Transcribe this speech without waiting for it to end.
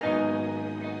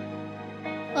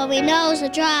What we know is a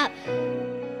drop.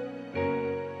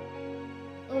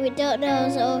 What we don't know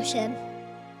is the ocean.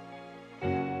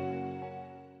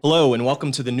 Hello, and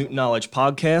welcome to the Newton Knowledge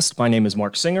Podcast. My name is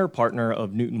Mark Singer, partner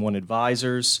of Newton One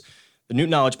Advisors. The Newton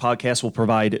Knowledge Podcast will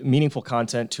provide meaningful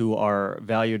content to our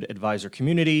valued advisor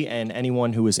community and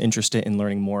anyone who is interested in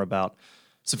learning more about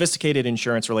sophisticated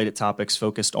insurance-related topics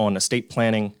focused on estate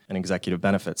planning and executive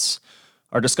benefits.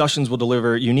 Our discussions will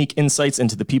deliver unique insights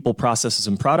into the people, processes,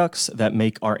 and products that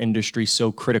make our industry so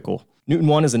critical. Newton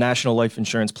One is a national life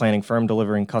insurance planning firm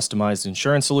delivering customized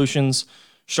insurance solutions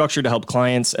structured to help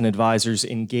clients and advisors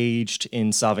engaged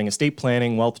in solving estate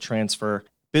planning, wealth transfer,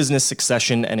 business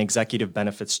succession, and executive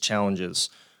benefits challenges.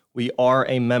 We are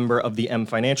a member of the M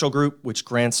Financial Group, which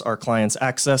grants our clients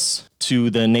access to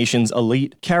the nation's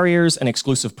elite carriers and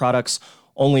exclusive products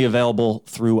only available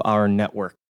through our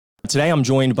network. Today, I'm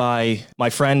joined by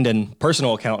my friend and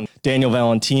personal accountant, Daniel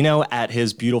Valentino, at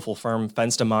his beautiful firm,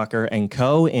 Fenstermacher and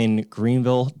Co. in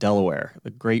Greenville, Delaware, the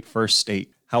great first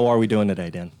state. How are we doing today,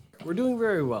 Dan? We're doing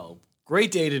very well. Great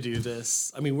day to do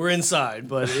this. I mean, we're inside,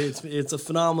 but it's a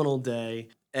phenomenal day.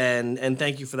 And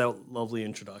thank you for that lovely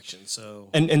introduction. So,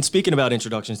 and speaking about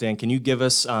introductions, Dan, can you give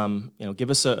us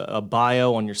a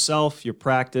bio on yourself, your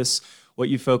practice, what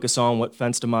you focus on, what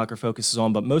Fenstermacher focuses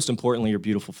on, but most importantly, your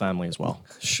beautiful family as well?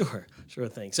 Sure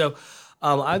thing. So,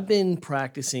 I've been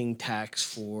practicing tax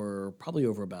for probably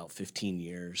over about 15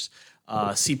 years.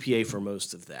 CPA for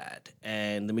most of that.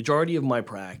 And the majority of my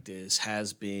practice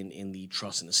has been in the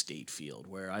trust and estate field,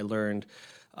 where I learned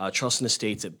trust and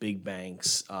estates at big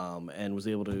banks and was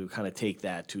able to kind of take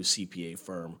that to a CPA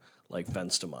firm like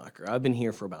Fenstermacher. I've been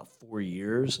here for about 4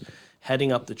 years,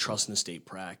 heading up the trust and estate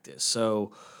practice.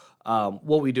 So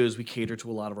what we do is we cater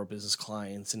to a lot of our business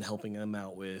clients and helping them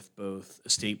out with both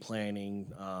estate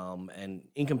planning and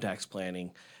income tax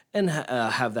planning, and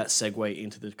have that segue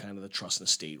into the kind of the trust and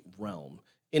estate realm.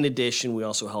 In addition, we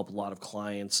also help a lot of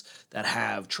clients that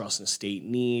have trust and estate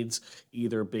needs,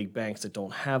 either big banks that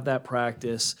don't have that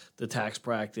practice, the tax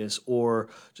practice, or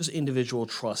just individual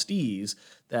trustees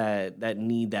that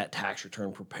need that tax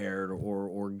return prepared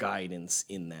or guidance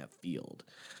in that field.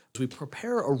 So we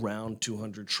prepare around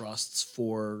 200 trusts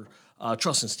for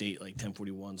trust and estate, like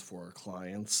 1041s for our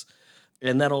clients.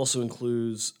 And that also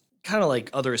includes kind of like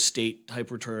other estate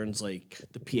type returns, like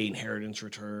the PA inheritance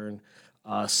return,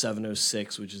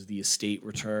 706, which is the estate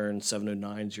return,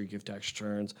 709 is your gift tax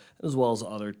returns, as well as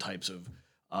other types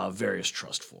of various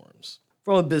trust forms.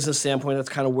 From a business standpoint, that's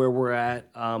kind of where we're at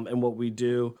and what we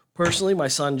do. Personally, my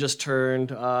son just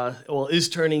is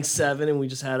turning 7, and we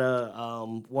just had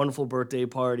a wonderful birthday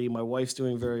party. My wife's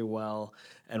doing very well,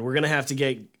 and we're going to have to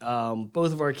get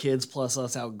both of our kids plus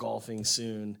us out golfing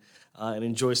soon. And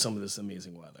enjoy some of this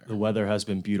amazing weather. The weather has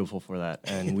been beautiful for that,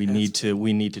 and we need to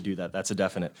do that. That's a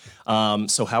definite.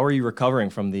 So how are you recovering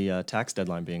from the tax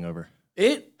deadline being over?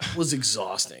 It was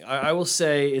exhausting. I will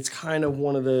say it's kind of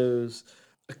one of those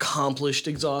accomplished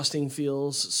exhausting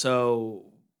feels. So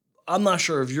I'm not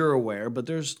sure if you're aware, but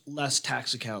there's less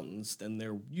tax accountants than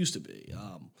there used to be.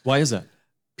 Why is that?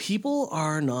 People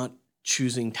are not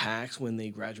choosing tax when they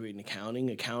graduate in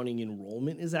accounting. Accounting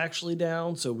enrollment is actually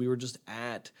down. So we were just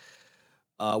at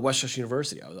Westchester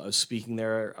University. I was speaking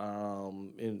there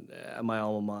at my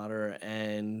alma mater,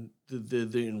 and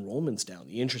the enrollment's down,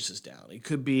 the interest is down. It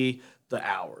could be the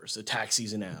hours, the tax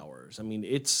season hours. I mean,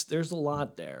 there's a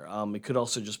lot there. It could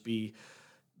also just be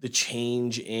the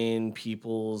change in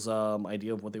people's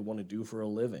idea of what they want to do for a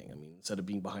living. I mean, instead of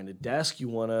being behind a desk, you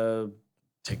want to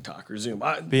TikTok or Zoom.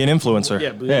 Be an influencer.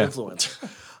 Yeah, be an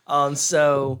influencer.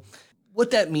 So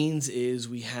what that means is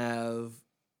we have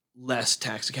less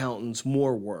tax accountants,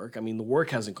 more work. I mean, the work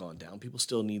hasn't gone down. People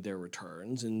still need their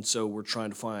returns. And so we're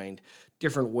trying to find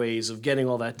different ways of getting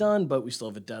all that done, but we still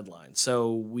have a deadline.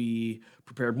 So we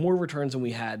prepared more returns than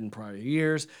we had in prior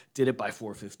years, did it by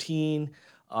 4/15.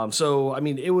 So, I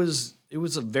mean, it was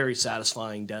a very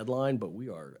satisfying deadline, but we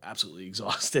are absolutely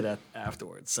exhausted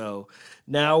afterwards. So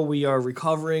now we are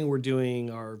recovering. We're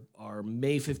doing our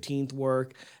May 15th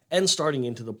work and starting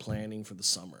into the planning for the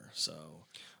summer. So.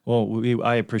 Well,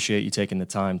 I appreciate you taking the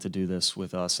time to do this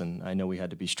with us, and I know we had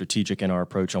to be strategic in our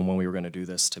approach on when we were going to do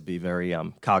this to be very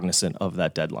cognizant of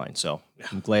that deadline. So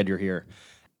I'm glad you're here.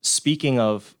 Speaking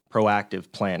of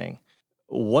proactive planning,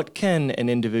 what can an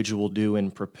individual do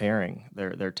in preparing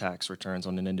their tax returns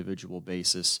on an individual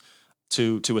basis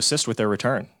to assist with their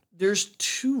return? There's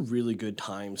two really good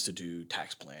times to do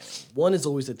tax planning. One is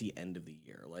always at the end of the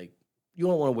year, like you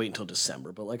don't want to wait until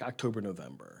December, but like October,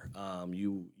 November,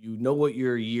 you know what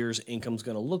your year's income is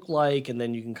going to look like, and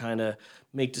then you can kind of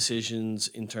make decisions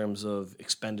in terms of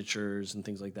expenditures and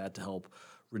things like that to help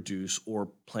reduce or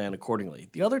plan accordingly.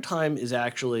 The other time is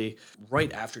actually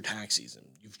right after tax season.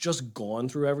 You've just gone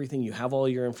through everything. You have all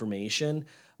your information.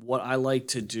 What I like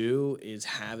to do is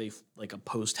have a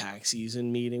post-tax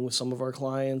season meeting with some of our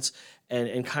clients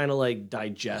and kind of like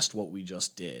digest what we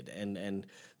just did. And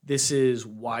this is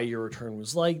why your return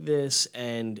was like this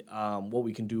and what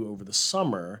we can do over the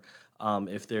summer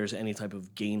if there's any type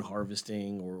of gain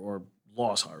harvesting or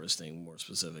loss harvesting more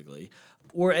specifically,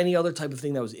 or any other type of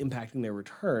thing that was impacting their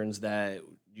returns that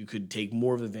you could take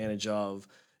more of advantage of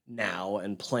now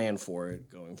and plan for it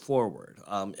going forward.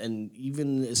 And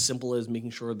even as simple as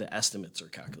making sure the estimates are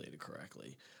calculated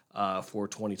correctly for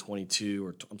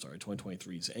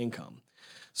 2023's income.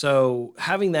 So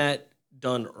having that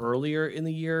done earlier in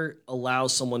the year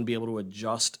allows someone to be able to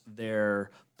adjust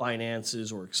their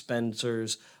finances or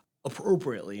expenditures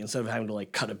appropriately instead of having to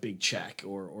like cut a big check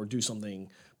or do something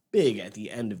big at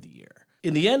the end of the year.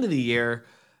 In the end of the year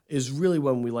is really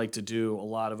when we like to do a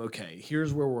lot of, okay,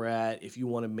 here's where we're at. If you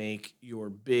want to make your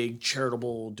big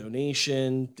charitable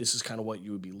donation, this is kind of what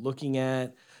you would be looking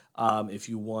at. If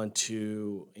you want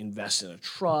to invest in a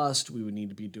trust, we would need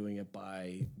to be doing it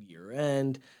by year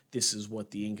end. This is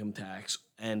what the income tax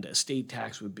and estate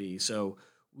tax would be. So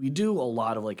we do a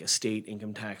lot of like estate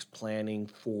income tax planning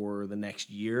for the next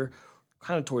year,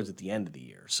 kind of towards at the end of the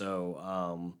year.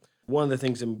 So one of the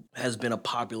things that has been a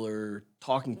popular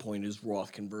talking point is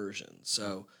Roth conversions.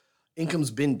 So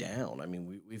income's been down. I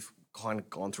mean, we've kind of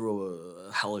gone through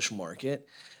a hellish market.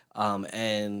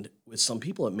 And with some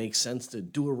people, it makes sense to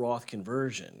do a Roth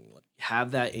conversion.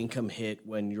 Have that income hit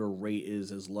when your rate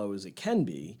is as low as it can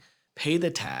be, pay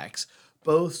the tax,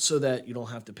 both so that you don't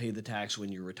have to pay the tax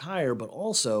when you retire, but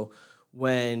also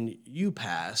when you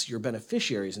pass, your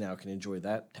beneficiaries now can enjoy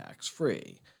that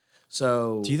tax-free.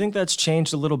 So, Do you think that's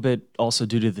changed a little bit also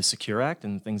due to the Secure Act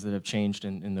and things that have changed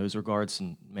in those regards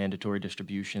and mandatory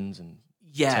distributions and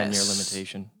yes, 10-year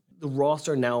limitation? The Roths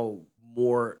are now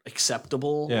more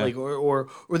acceptable, Yeah. or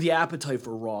the appetite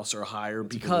for Roths are higher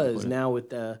because now with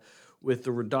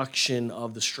the reduction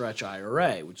of the stretch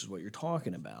IRA, which is what you're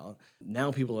talking about,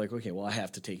 now people are like, okay, well, I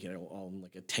have to take it on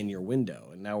like a 10-year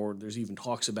window. And now there's even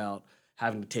talks about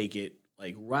having to take it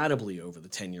like ratably over the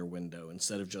 10-year window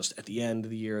instead of just at the end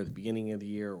of the year, at the beginning of the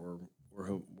year, or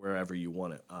wherever you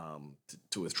want it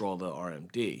to withdraw the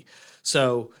RMD.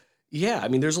 So, yeah, I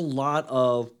mean, there's a lot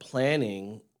of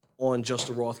planning on just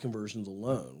the Roth conversions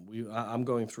alone. I'm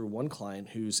going through one client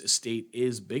whose estate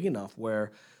is big enough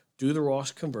where do the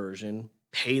Roth conversion,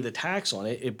 pay the tax on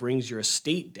it, it brings your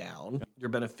estate down. Your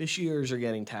beneficiaries are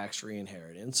getting tax-free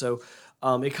inheritance. So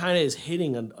it kind of is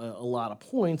hitting a lot of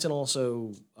points, and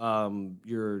also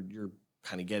you're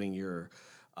kind of getting your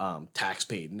tax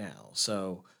paid now.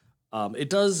 So it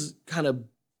does kind of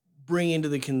bring into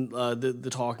the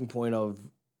talking point of,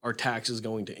 are taxes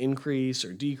going to increase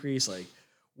or decrease? Like,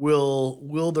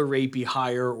 will the rate be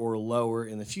higher or lower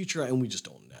in the future? And we just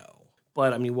don't know.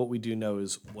 But I mean, what we do know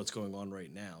is what's going on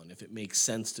right now. And if it makes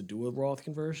sense to do a Roth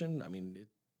conversion, I mean,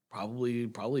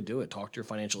 probably do it. Talk to your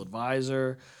financial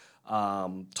advisor,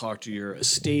 talk to your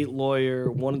estate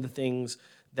lawyer. One of the things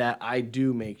that I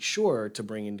do make sure to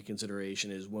bring into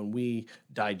consideration is when we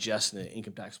digest an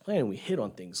income tax plan and we hit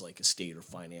on things like estate or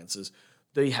finances,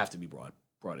 they have to be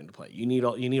brought into play. You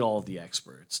need all of the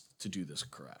experts to do this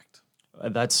correct.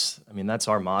 That's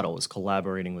our model, is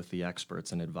collaborating with the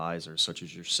experts and advisors such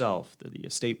as yourself, the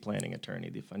estate planning attorney,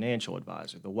 the financial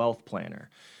advisor, the wealth planner.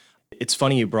 It's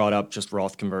funny you brought up just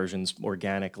Roth conversions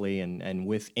organically, and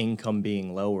with income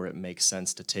being lower, it makes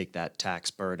sense to take that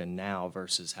tax burden now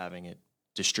versus having it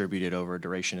distributed over a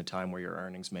duration of time where your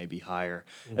earnings may be higher,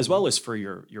 as well as for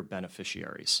your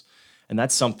beneficiaries. And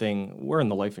that's something, we're in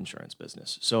the life insurance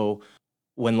business. So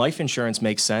when life insurance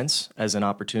makes sense as an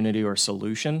opportunity or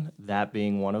solution, that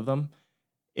being one of them,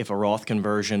 if a Roth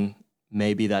conversion,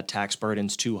 maybe that tax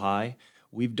burden's too high,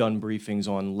 we've done briefings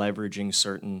on leveraging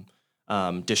certain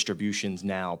distributions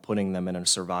now, putting them in a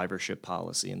survivorship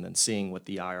policy, and then seeing what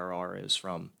the IRR is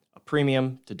from a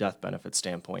premium to death benefit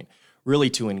standpoint, really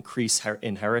to increase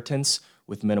inheritance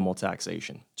with minimal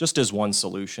taxation, just as one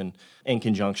solution in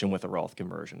conjunction with a Roth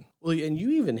conversion. Well, and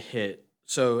you even hit,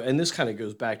 and this kind of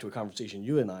goes back to a conversation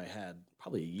you and I had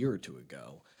probably a year or two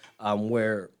ago,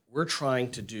 where we're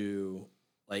trying to do,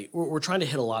 we're trying to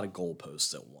hit a lot of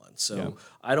goalposts at once. So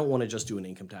I don't want to just do an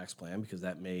income tax plan because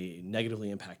that may negatively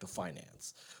impact the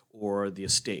finance or the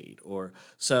estate.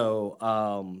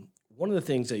 One of the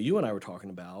things that you and I were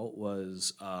talking about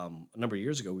was a number of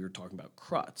years ago, we were talking about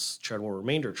CRUTs, Charitable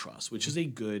Remainder Trust, which is a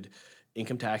good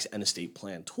income tax and estate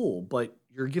plan tool, but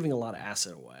you're giving a lot of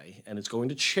asset away and it's going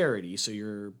to charity, so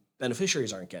your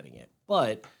beneficiaries aren't getting it.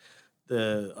 But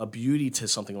a beauty to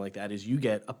something like that is you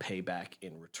get a payback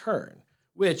in return,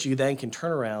 which you then can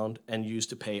turn around and use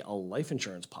to pay a life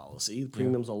insurance policy, the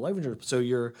premiums on life insurance. So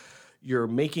you're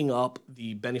making up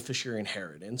the beneficiary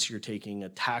inheritance. You're taking a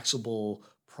taxable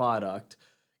product,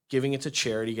 giving it to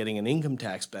charity, getting an income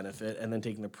tax benefit, and then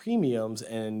taking the premiums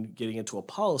and getting it to a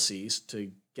policy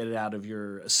to get it out of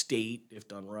your estate if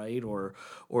done right, or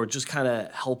just kind of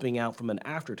helping out from an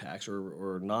after-tax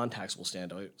or non-taxable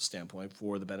standpoint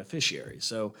for the beneficiary.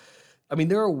 So, I mean,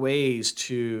 there are ways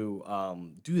to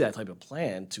do that type of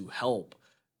plan to help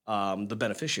the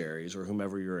beneficiaries or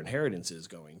whomever your inheritance is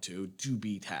going to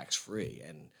be tax-free.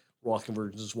 And Roth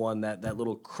conversions is one. That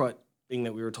little crut thing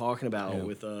that we were talking about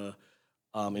with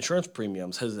insurance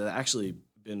premiums has actually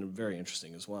been very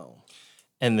interesting as well.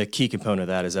 And the key component of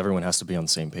that is everyone has to be on the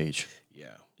same page.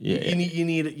 Yeah. Yeah. You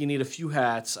need a few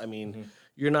hats. I mean,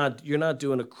 you're not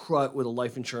doing a crut with a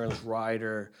life insurance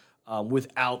rider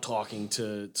without talking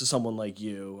to someone like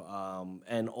you.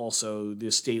 And also the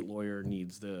estate lawyer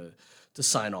needs to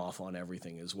sign off on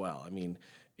everything as well. I mean,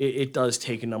 it does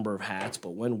take a number of hats,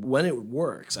 but when it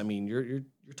works, I mean, you're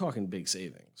talking big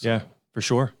savings. Yeah, for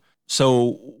sure.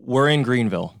 So we're in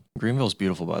Greenville. Greenville's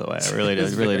beautiful, by the way. I really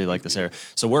do like this area.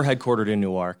 So we're headquartered in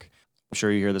Newark. I'm sure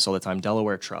you hear this all the time.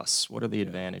 Delaware trusts. What are the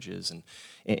advantages? And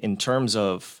in terms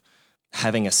of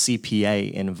having a CPA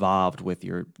involved with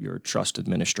your trust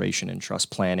administration and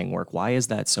trust planning work, why is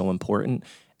that so important?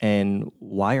 And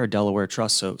why are Delaware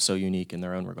trusts so unique in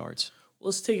their own regards? Well,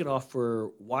 let's take it off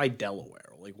for why Delaware.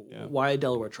 Why a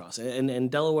Delaware trust?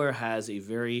 And Delaware has a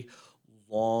very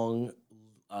long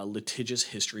litigious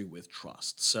history with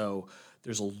trusts. So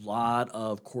there's a lot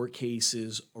of court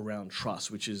cases around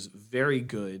trusts, which is very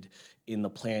good in the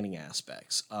planning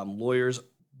aspects. Lawyers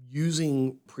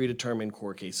using predetermined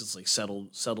court cases like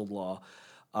settled law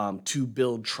to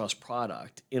build trust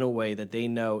product in a way that they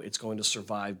know it's going to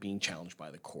survive being challenged by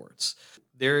the courts.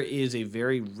 There is a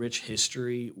very rich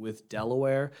history with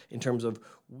Delaware in terms of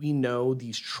we know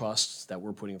these trusts that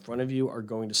we're putting in front of you are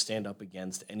going to stand up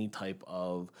against any type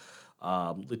of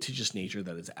litigious nature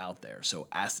that is out there. So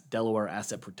Delaware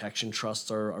asset protection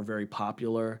trusts are very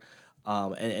popular,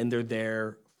 and they're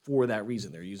there for that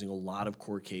reason. They're using a lot of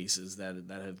court cases that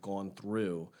have gone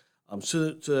through,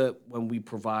 so that when we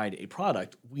provide a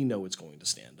product, we know it's going to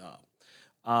stand up.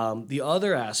 The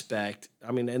other aspect,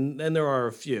 I mean, and there are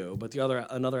a few, but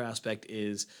another aspect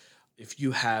is if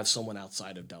you have someone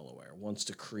outside of Delaware wants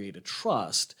to create a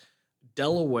trust,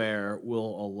 Delaware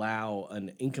will allow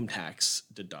an income tax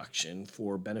deduction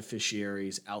for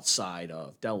beneficiaries outside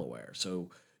of Delaware. So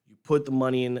you put the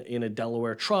money in a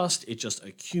Delaware trust, it just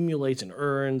accumulates and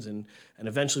earns and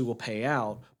eventually will pay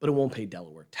out, but it won't pay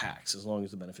Delaware tax as long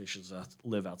as the beneficiaries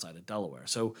live outside of Delaware.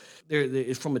 So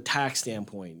from a tax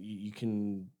standpoint, you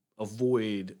can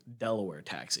avoid Delaware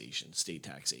taxation, state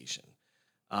taxation.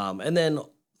 And then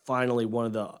finally, one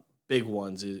of the big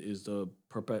ones is the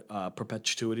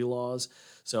perpetuity laws.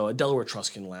 So a Delaware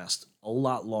trust can last a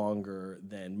lot longer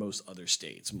than most other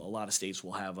states. A lot of states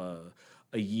will have a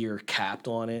year capped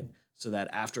on it, so that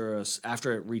after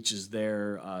it reaches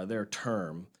their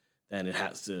term, then it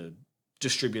has to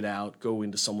distribute out, go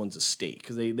into someone's estate,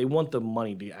 because they want the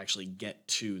money to actually get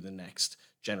to the next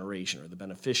generation or the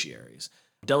beneficiaries.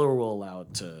 Delaware will allow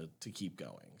it to keep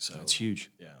going. So that's huge.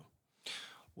 Yeah.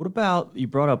 What about, you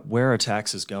brought up where are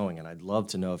taxes going, and I'd love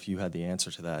to know if you had the answer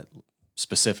to that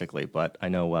specifically, but I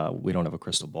know we don't have a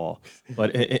crystal ball.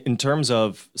 But in terms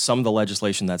of some of the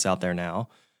legislation that's out there now,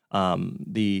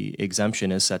 the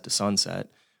exemption is set to sunset.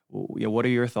 What are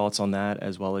your thoughts on that,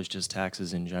 as well as just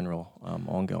taxes in general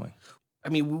ongoing? I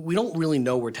mean, we don't really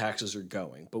know where taxes are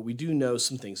going, but we do know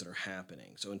some things that are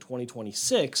happening. So in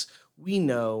 2026, we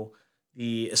know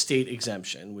the estate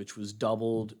exemption, which was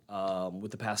doubled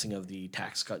with the passing of the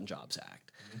Tax Cut and Jobs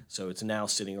Act. Mm-hmm. So it's now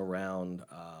sitting around,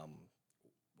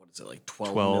 what is it, like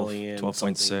 12 million?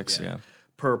 12.6, yeah.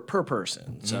 Per person.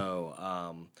 Mm-hmm.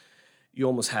 So you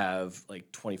almost have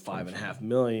like 25.5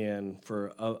 million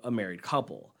for a married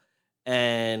couple.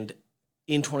 And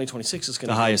in 2026, it's going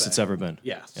to be the highest it's ever been.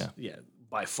 Yes, yeah,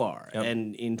 by far. Yep.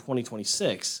 And in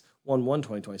 2026,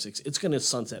 1/1/2026, it's going to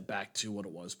sunset back to what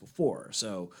it was before.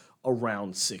 So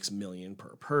around 6 million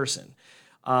per person.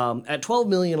 At 12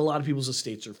 million, a lot of people's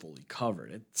estates are fully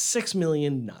covered. At 6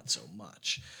 million, not so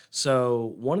much.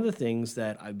 So one of the things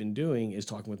that I've been doing is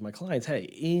talking with my clients. Hey,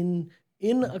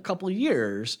 in a couple of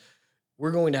years,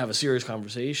 we're going to have a serious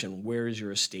conversation. Where is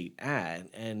your estate at?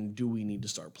 And do we need to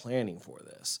start planning for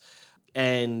this?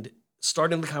 And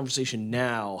starting the conversation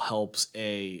now helps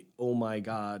oh my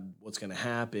God, what's going to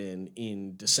happen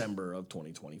in December of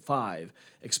 2025,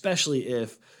 especially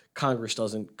if Congress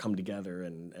doesn't come together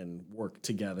and work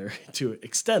together to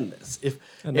extend this. If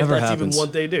never that's happens. even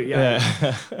what they do.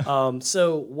 Yeah.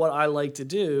 So what I like to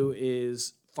do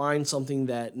is find something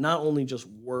that not only just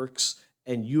works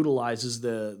and utilizes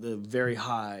the very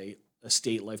high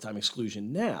estate lifetime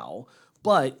exclusion now,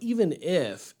 but even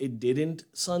if it didn't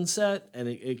sunset and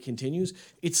it continues,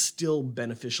 it's still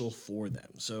beneficial for them.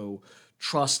 So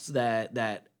trusts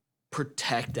that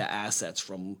protect the assets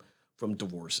from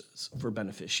divorces for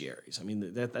beneficiaries. I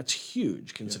mean, that's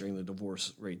huge considering the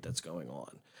divorce rate that's going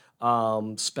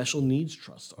on. Special needs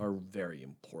trusts are very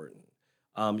important.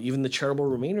 Even the charitable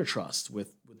remainder trusts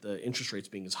with the interest rates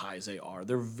being as high as they are,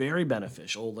 they're very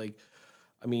beneficial. Like,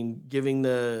 I mean, giving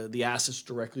the assets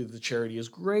directly to the charity is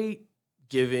great.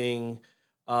 Giving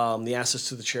the assets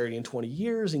to the charity in 20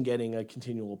 years and getting a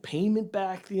continual payment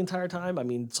back the entire time, I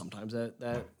mean, sometimes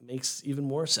that makes even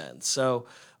more sense. So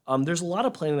there's a lot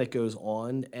of planning that goes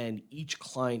on, and each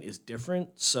client is different.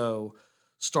 So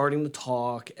starting the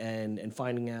talk and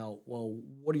finding out, well,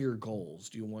 what are your goals?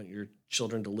 Do you want your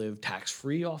children to live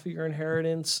tax-free off of your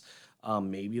inheritance?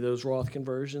 Maybe those Roth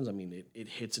conversions. I mean, it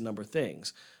hits a number of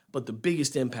things. But the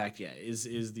biggest impact,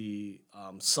 is the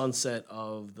sunset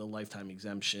of the lifetime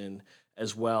exemption,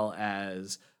 as well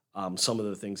as some of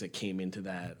the things that came into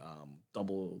that,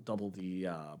 double the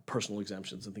personal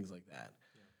exemptions and things like that.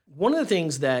 One of the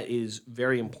things that is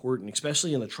very important,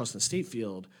 especially in the trust and estate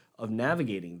field, of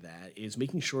navigating that is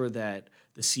making sure that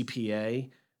the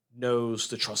CPA knows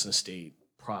the trust and estate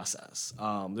process.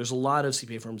 There's a lot of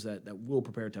CPA firms that will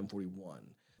prepare 1041.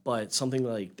 But something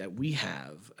like that we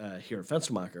have here at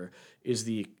Fenstermacher is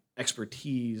the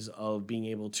expertise of being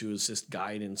able to assist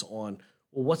guidance on,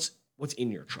 well, what's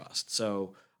in your trust.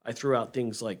 So I threw out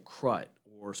things like CRUT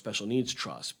or special needs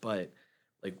trust, but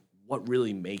like what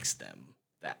really makes them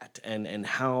that, and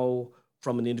how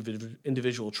from an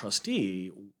individual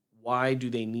trustee, why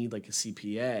do they need like a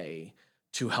CPA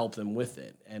to help them with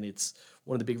it? And it's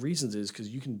one of the big reasons is because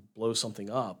you can blow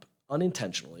something up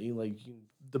unintentionally, like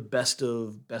the best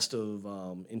of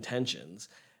intentions,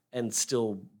 and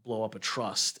still blow up a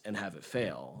trust and have it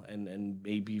fail and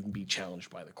maybe even be challenged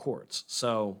by the courts.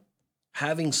 So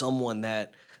having someone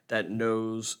that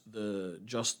knows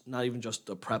not even just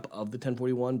the prep of the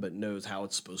 1041, but knows how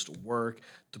it's supposed to work,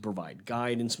 to provide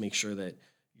guidance, make sure that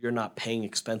you're not paying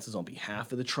expenses on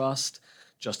behalf of the trust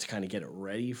just to kind of get it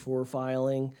ready for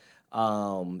filing,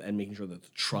 and making sure that the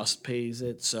trust pays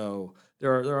it. So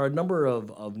there are a number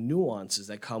of nuances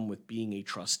that come with being a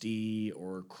trustee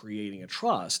or creating a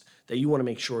trust that you want to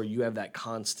make sure you have that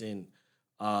constant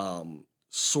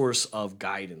source of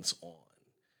guidance on.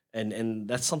 And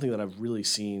that's something that I've really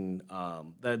seen,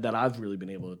 that I've really been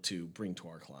able to bring to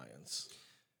our clients.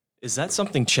 Is that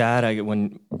something, Chad,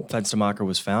 when Fenstermacher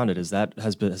was founded, has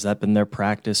that been their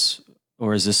practice,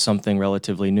 or is this something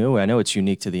relatively new? I know it's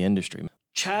unique to the industry.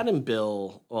 Chad and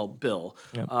Bill,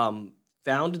 Yep.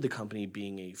 founded the company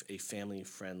being a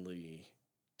family-friendly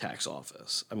tax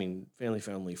office. I mean,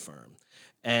 family-friendly firm.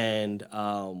 And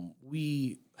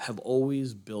we have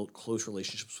always built close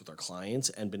relationships with our clients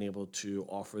and been able to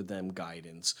offer them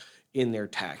guidance in their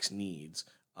tax needs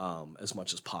as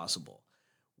much as possible.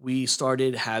 We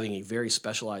started having a very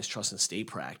specialized trust and estate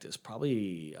practice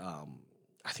probably,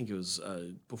 I think it was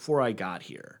before I got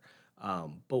here.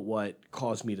 But what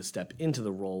caused me to step into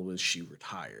the role was she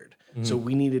retired. Mm-hmm. So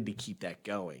we needed to keep that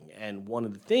going. And one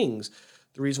of the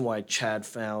reason why Chad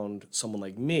found someone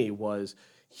like me was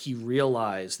he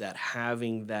realized that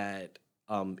having that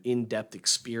in-depth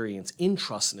experience in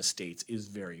trust and estates is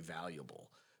very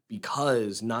valuable,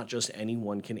 because not just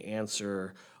anyone can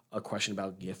answer a question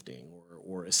about gifting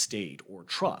or estate or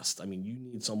trust. I mean, you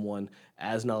need someone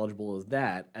as knowledgeable as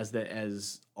that,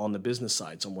 as on the business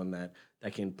side, someone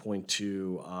that can point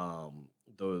to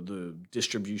the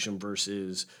distribution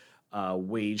versus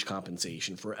wage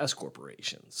compensation for S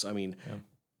corporations. I mean,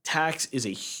 tax is a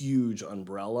huge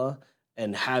umbrella,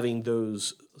 and having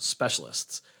those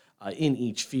specialists in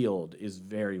each field is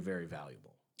very, very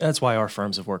valuable. That's why our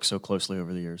firms have worked so closely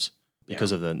over the years,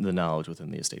 because of the knowledge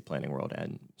within the estate planning world,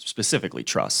 and specifically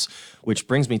trusts, which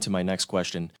brings me to my next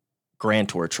question,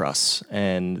 grantor trusts,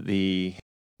 and the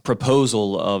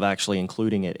proposal of actually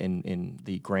including it in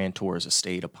the grantor's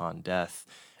estate upon death.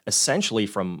 Essentially,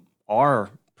 from our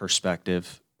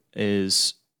perspective,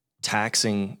 is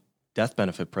taxing death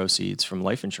benefit proceeds from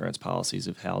life insurance policies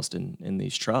if housed in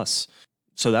these trusts.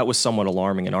 So that was somewhat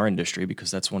alarming in our industry,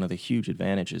 because that's one of the huge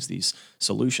advantages these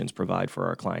solutions provide for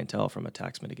our clientele from a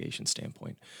tax mitigation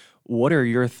standpoint. What are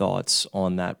your thoughts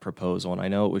on that proposal? And I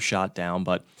know it was shot down,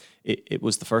 but it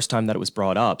was the first time that it was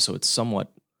brought up, so it's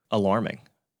somewhat alarming.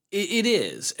 It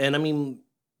is. And I mean,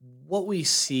 what we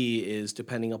see is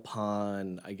depending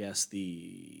upon, I guess,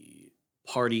 the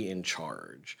party in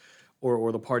charge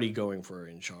or the party going for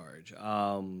in charge.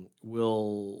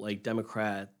 Will like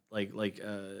Democrat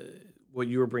what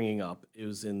you were bringing up. It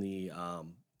was in the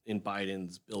in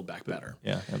Biden's Build Back Better,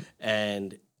 Yeah.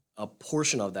 and a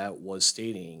portion of that was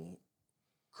stating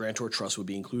grantor trust would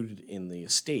be included in the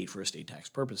estate for estate tax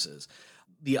purposes.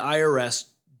 The IRS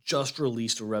just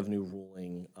released a revenue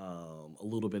ruling a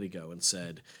little bit ago and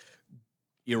said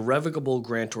irrevocable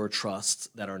grantor trusts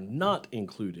that are not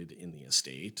included in the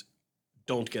estate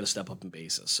don't get a step up in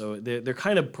basis. So they're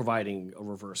kind of providing a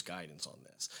reverse guidance on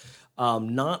this.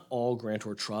 Not all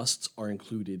grantor trusts are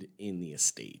included in the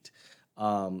estate.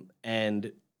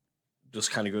 And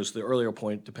just kind of goes to the earlier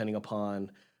point, depending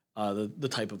upon the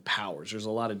type of powers. There's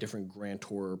a lot of different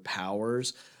grantor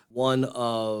powers. One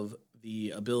of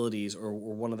the abilities or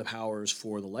one of the powers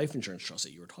for the life insurance trust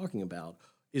that you were talking about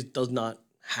does not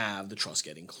have the trust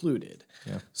get included.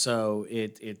 Yeah. So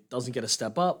it doesn't get a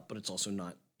step up, but it's also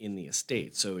not in the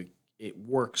estate. So it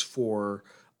works for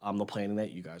the planning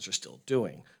that you guys are still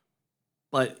doing.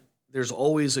 But there's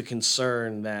always a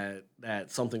concern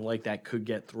that something like that could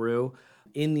get through.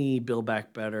 In the Build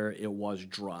Back Better, it was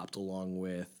dropped along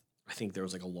with, I think there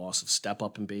was like a loss of step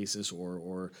up in basis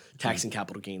or taxing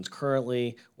capital gains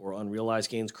currently or unrealized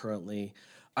gains currently.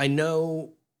 I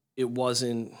know it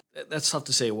wasn't, that's tough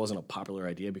to say it wasn't a popular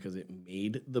idea because it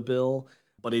made the bill,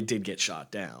 but it did get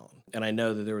shot down. And I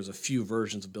know that there was a few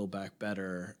versions of Build Back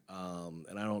Better,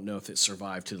 and I don't know if it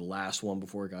survived to the last one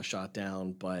before it got shot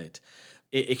down, but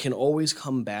it can always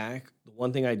come back. The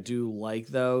one thing I do like,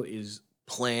 though, is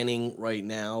planning right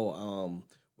now.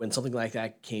 When something like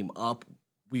that came up,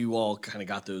 we all kind of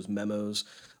got those memos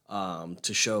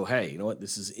to show, hey, you know what,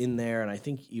 this is in there. And I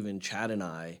think even Chad and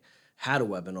I had a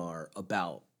webinar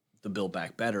about the Build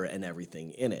Back Better and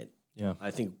everything in it. Yeah.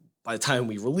 I think by the time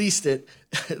we released it,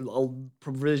 all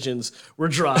provisions were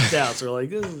dropped out. So we're like,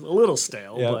 this is a little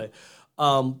stale, Yeah.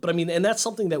 but I mean, and that's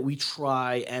something that we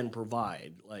try and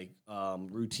provide, like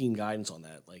routine guidance on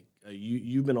that. Like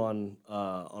you've been on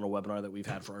a webinar that we've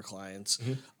had for our clients.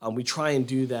 Mm-hmm. We try and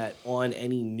do that on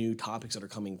any new topics that are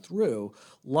coming through,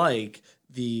 like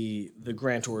the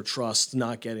grantor trust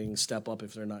not getting step up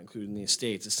if they're not included in the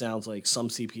estates. It sounds like some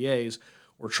CPAs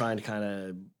were trying to kind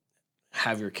of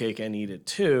have your cake and eat it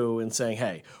too, and saying,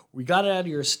 hey, we got it out of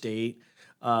your estate.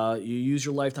 You use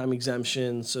your lifetime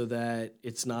exemption so that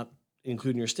it's not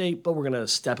included in your estate, but we're going to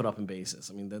step it up in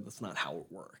basis. I mean, that's not how it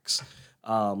works.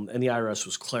 And the IRS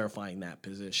was clarifying that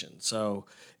position. So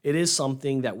it is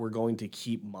something that we're going to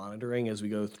keep monitoring as we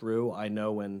go through. I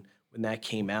know when that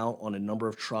came out on a number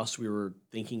of trusts, we were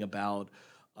thinking about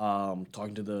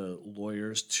talking to the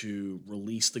lawyers to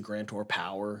release the grantor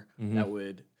power that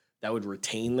would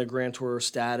retain the grantor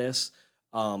status,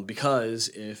 because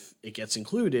if it gets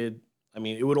included, I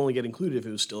mean, it would only get included if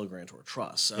it was still a grantor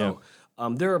trust. So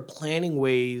there are planning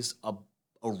ways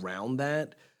around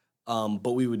that,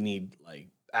 but we would need like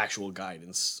actual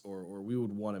guidance, or we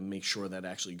would want to make sure that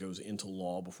actually goes into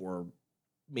law before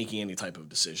making any type of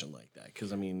decision like that.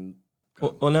 Because I mean,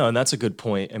 Well, no, and that's a good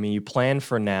point. I mean, you plan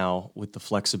for now with the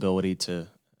flexibility to,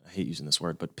 I hate using this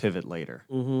word, but pivot later.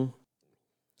 mm-hmm.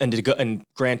 And to go and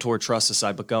grantor trust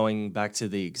aside, but going back to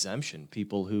the exemption,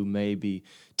 people who may be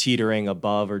teetering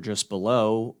above or just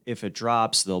below, if it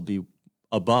drops, they'll be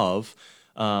above.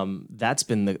 That's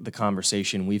been the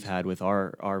conversation we've had with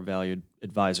our valued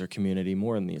advisor community,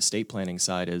 more on the estate planning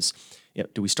side, is,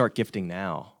 do we start gifting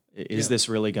now? Is this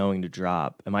really going to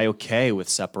drop? Am I okay with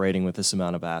separating with this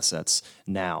amount of assets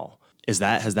now? Has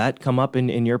that come up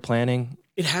in your planning?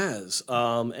 It has,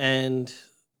 and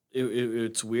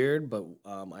it's weird, but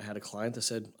I had a client that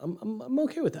said, I'm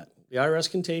okay with that. The IRS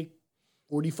can take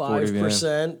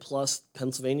 45% plus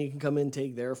Pennsylvania can come in and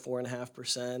take their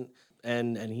 4.5%,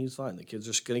 and he's fine. The kids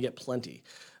are just going to get plenty.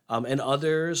 And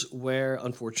others where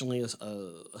unfortunately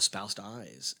a spouse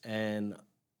dies, and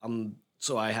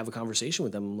so I have a conversation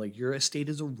with them. I'm like, your estate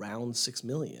is around $6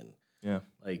 million. Yeah.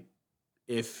 Like,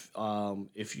 if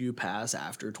you pass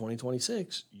after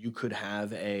 2026, you could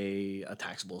have a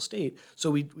taxable estate.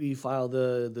 So we file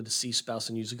the deceased spouse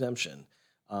unused exemption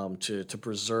to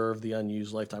preserve the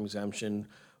unused lifetime exemption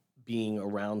being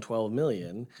around $12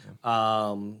 million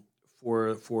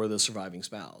for the surviving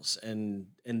spouse, and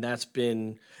that's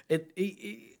been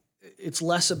it's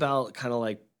less about kind of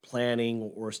like planning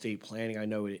or estate planning. I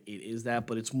know it is that,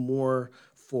 but it's more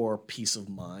for peace of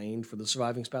mind for the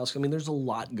surviving spouse. I mean, there's a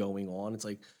lot going on. It's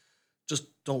like, just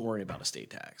don't worry about estate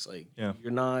tax. Like,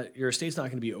 your estate's not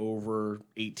going to be over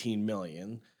 18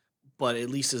 million, but at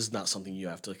least it's not something you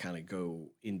have to kind of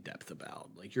go in depth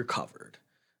about. Like, you're covered.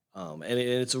 And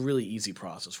it's a really easy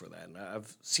process for that. And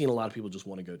I've seen a lot of people just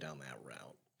want to go down that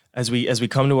route. As we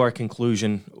come to our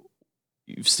conclusion,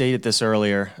 you've stated this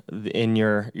earlier in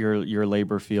your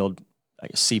labor field,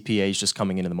 CPAs just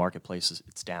coming into the marketplace,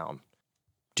 it's down.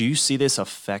 Do you see this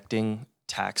affecting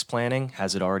tax planning?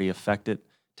 Has it already affected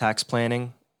tax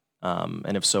planning?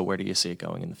 And if so, where do you see it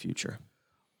going in the future?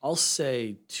 I'll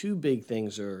say two big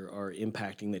things are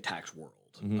impacting the tax world,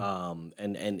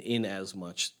 and in as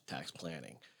much tax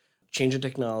planning, change in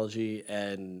technology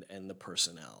and the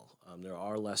personnel. There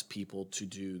are less people to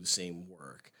do the same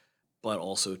work, but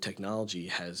also technology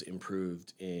has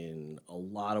improved in a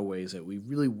lot of ways that we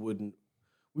really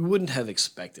wouldn't have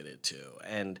expected it to.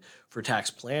 And for tax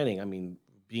planning, I mean,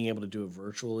 being able to do it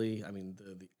virtually, I mean,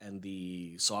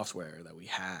 the software that we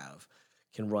have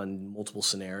can run multiple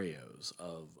scenarios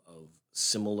of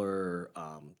similar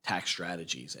tax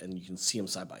strategies, and you can see them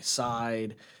side by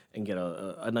side and get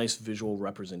a nice visual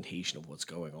representation of what's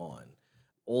going on.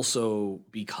 Also,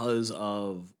 because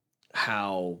of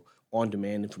how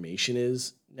on-demand information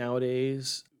is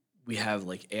nowadays, we have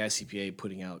like AICPA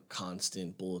putting out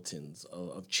constant bulletins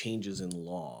of changes in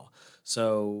law.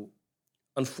 So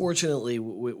unfortunately,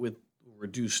 with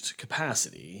reduced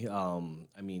capacity,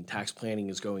 I mean, tax planning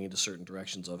is going into certain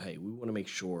directions of, hey, we want to make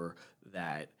sure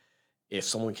that if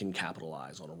someone can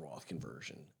capitalize on a Roth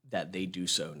conversion, that they do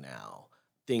so now.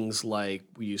 Things like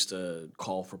we used to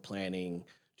call for planning,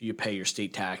 do you pay your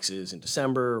state taxes in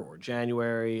December or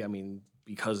January? I mean,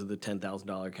 because of the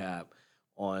 $10,000 cap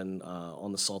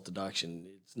on the SALT deduction,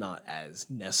 it's not as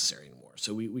necessary anymore.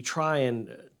 So we try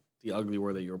and, the ugly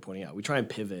word that you were pointing out, we try and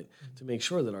pivot to make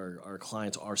sure that our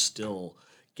clients are still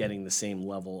getting the same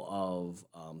level of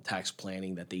tax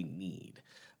planning that they need,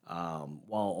 while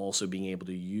also being able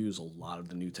to use a lot of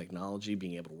the new technology,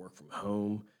 being able to work from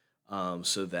home,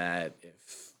 so that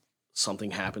if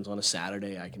something happens on a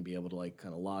Saturday, I can be able to like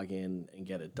kind of log in and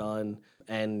get it done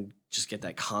and just get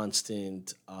that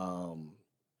constant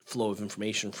flow of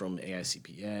information from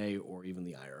AICPA or even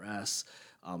the IRS.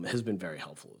 Has been very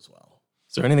helpful as well.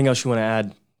 Is there anything else you want to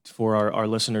add for our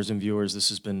listeners and viewers? This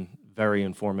has been very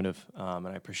informative, and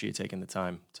I appreciate you taking the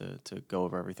time to go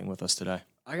over everything with us today.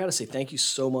 I got to say thank you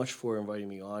so much for inviting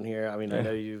me on here. I mean, I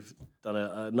know you've done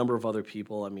a number of other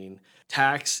people. I mean,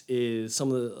 tax a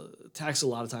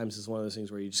lot of times is one of those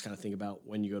things where you just kind of think about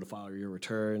when you go to file your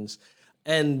returns,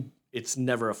 and it's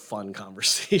never a fun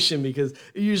conversation because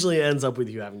it usually ends up with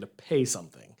you having to pay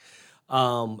something.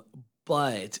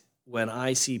 But when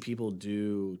I see people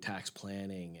do tax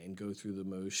planning and go through the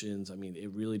motions, I mean,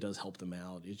 it really does help them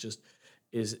out. It just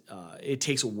it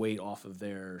takes a weight off of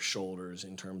their shoulders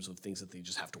in terms of things that they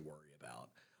just have to worry about.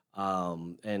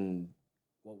 And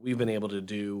what we've been able to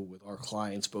do with our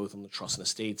clients, both on the trust and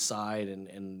estate side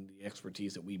and the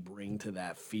expertise that we bring to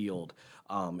that field,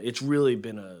 it's really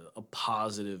been a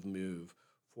positive move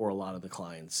for a lot of the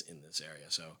clients in this area.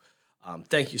 So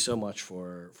thank you so much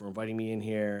for inviting me in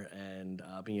here and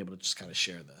being able to just kind of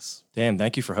share this. Dan,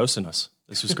 thank you for hosting us.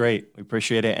 This was great. We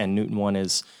appreciate it. And Newton One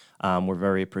is, we're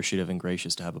very appreciative and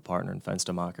gracious to have a partner in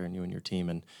Fenstermacher and you and your team,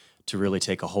 and to really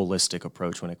take a holistic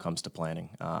approach when it comes to planning.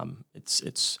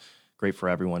 It's great for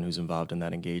everyone who's involved in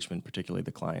that engagement, particularly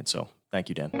the client. So thank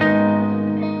you, Dan. Bye.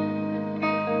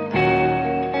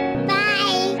 Goodbye.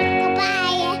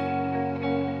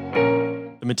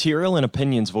 The material and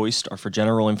opinions voiced are for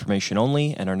general information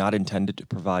only and are not intended to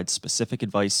provide specific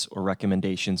advice or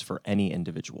recommendations for any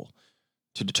individual.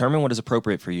 To determine what is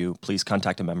appropriate for you, please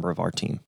contact a member of our team.